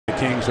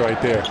Kings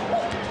right there.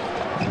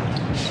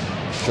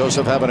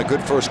 Joseph having a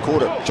good first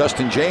quarter.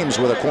 Justin James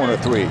with a corner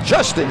three.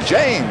 Justin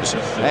James!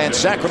 And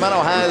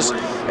Sacramento has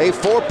a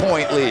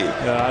 4-point lead.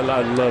 Yeah, I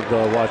love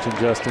watching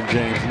Justin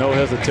James. No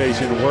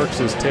hesitation, works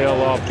his tail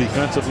off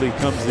defensively,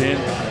 comes in,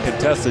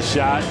 contests a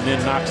shot, and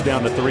then knocks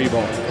down the three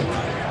ball.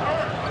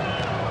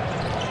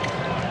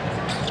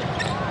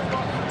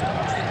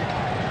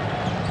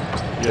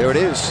 There it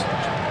is.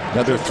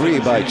 Another three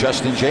by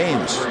Justin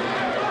James.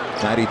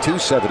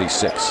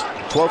 92-76.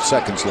 12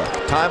 seconds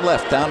left. Time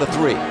left, down to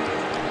 3.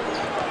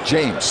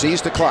 James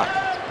sees the clock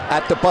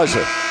at the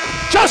buzzer.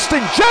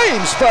 Justin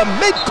James from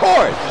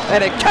midcourt,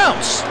 and it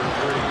counts.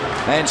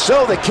 And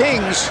so the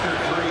Kings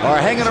are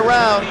hanging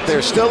around.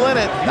 They're still in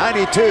it.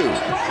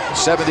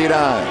 92-79.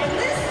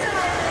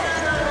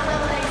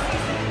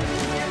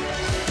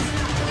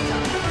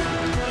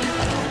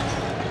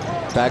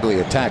 Bagley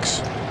attacks.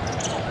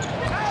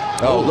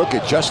 Oh, look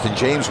at Justin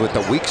James with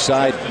the weak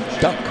side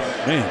dunk.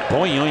 Man,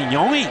 boy, yoink,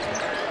 yoink,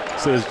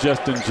 says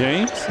Justin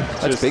James.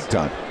 That's big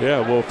time. Yeah,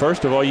 well,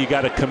 first of all, you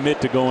got to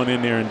commit to going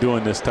in there and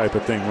doing this type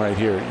of thing right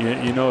here.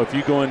 You know, if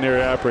you go in there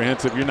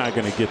apprehensive, you're not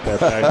going to get that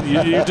back.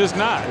 You're just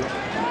not.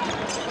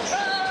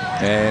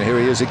 And here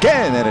he is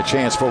again, and a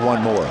chance for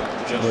one more.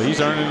 Well,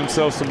 he's earning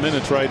himself some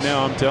minutes right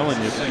now, I'm telling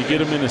you. You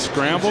get him in a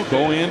scramble,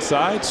 go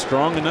inside,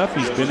 strong enough.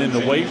 He's been in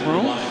the weight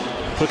room,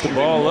 put the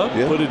ball up,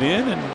 put it in, and